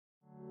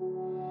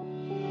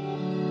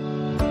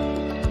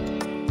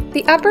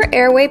The upper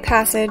airway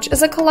passage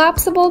is a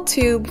collapsible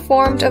tube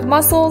formed of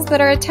muscles that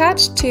are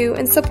attached to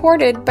and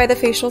supported by the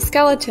facial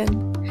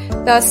skeleton.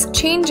 Thus,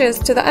 changes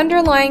to the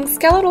underlying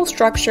skeletal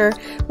structure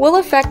will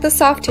affect the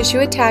soft tissue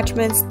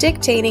attachments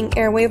dictating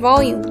airway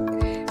volume.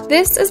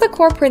 This is the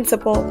core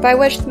principle by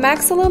which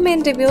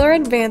maxillomandibular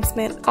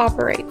advancement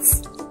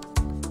operates.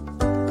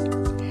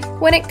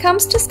 When it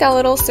comes to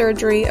skeletal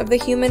surgery of the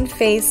human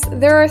face,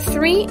 there are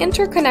three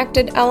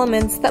interconnected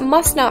elements that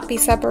must not be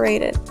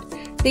separated.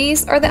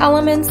 These are the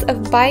elements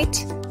of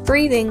bite,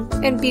 breathing,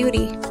 and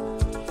beauty.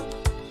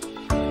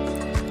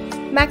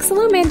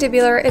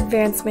 Maxillomandibular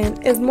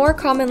advancement is more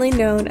commonly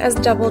known as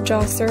double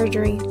jaw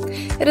surgery.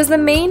 It is the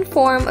main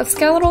form of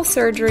skeletal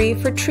surgery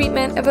for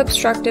treatment of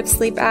obstructive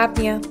sleep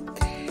apnea.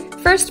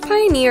 First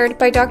pioneered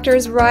by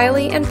Drs.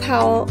 Riley and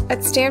Powell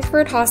at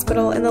Stanford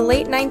Hospital in the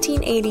late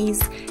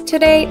 1980s,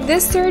 today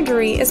this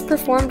surgery is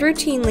performed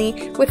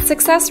routinely with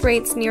success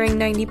rates nearing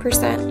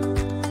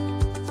 90%.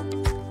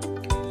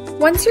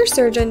 Once your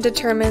surgeon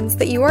determines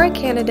that you are a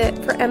candidate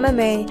for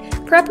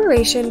MMA,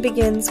 preparation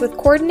begins with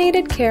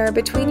coordinated care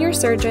between your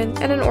surgeon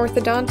and an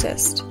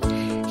orthodontist.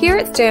 Here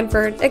at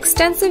Stanford,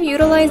 extensive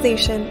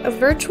utilization of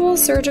virtual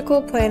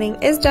surgical planning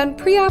is done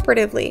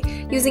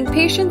preoperatively using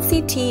patient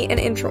CT and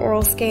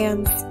intraoral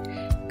scans.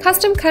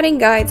 Custom cutting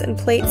guides and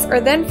plates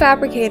are then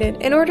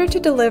fabricated in order to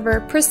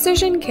deliver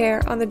precision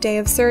care on the day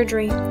of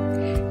surgery.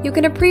 You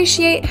can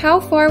appreciate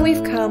how far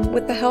we've come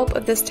with the help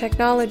of this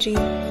technology.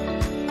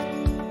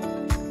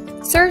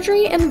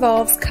 Surgery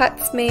involves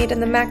cuts made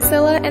in the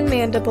maxilla and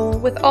mandible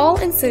with all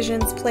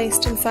incisions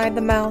placed inside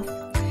the mouth.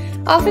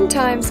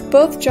 Oftentimes,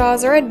 both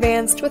jaws are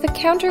advanced with a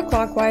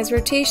counterclockwise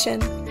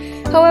rotation.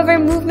 However,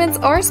 movements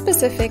are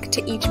specific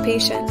to each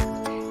patient.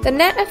 The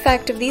net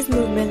effect of these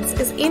movements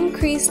is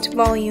increased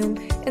volume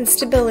and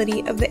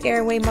stability of the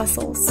airway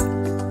muscles.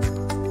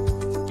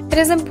 It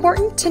is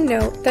important to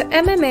note that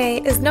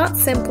MMA is not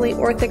simply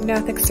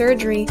orthognathic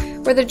surgery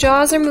where the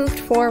jaws are moved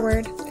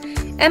forward.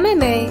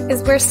 MMA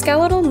is where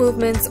skeletal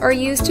movements are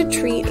used to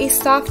treat a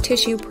soft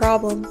tissue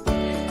problem.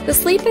 The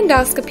sleep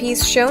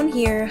endoscopies shown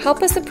here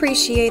help us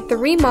appreciate the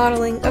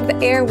remodeling of the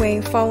airway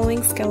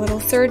following skeletal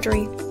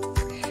surgery.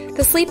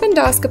 The sleep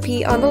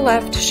endoscopy on the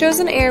left shows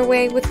an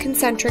airway with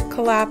concentric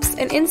collapse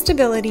and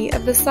instability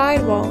of the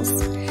side walls.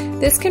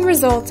 This can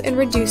result in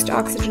reduced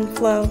oxygen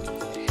flow.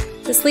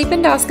 The sleep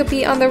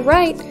endoscopy on the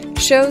right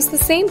shows the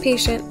same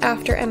patient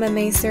after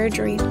MMA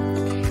surgery.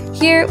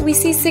 Here, we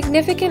see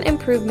significant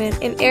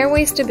improvement in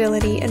airway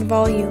stability and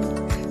volume.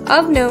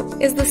 Of note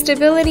is the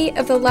stability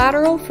of the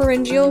lateral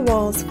pharyngeal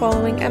walls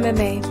following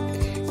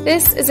MMA.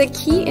 This is a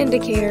key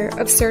indicator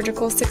of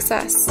surgical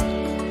success.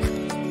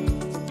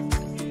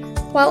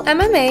 While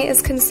MMA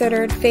is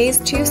considered Phase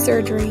 2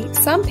 surgery,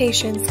 some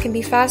patients can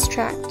be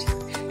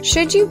fast-tracked.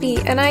 Should you be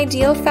an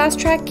ideal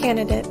fast-track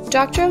candidate,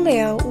 Dr.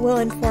 Leo will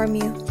inform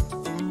you.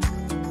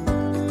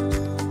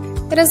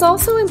 It is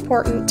also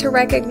important to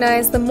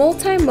recognize the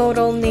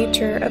multimodal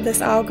nature of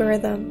this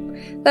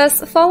algorithm.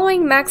 Thus,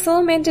 following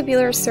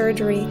maxillomandibular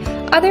surgery,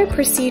 other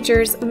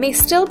procedures may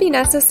still be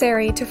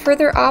necessary to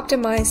further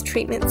optimize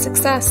treatment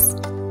success.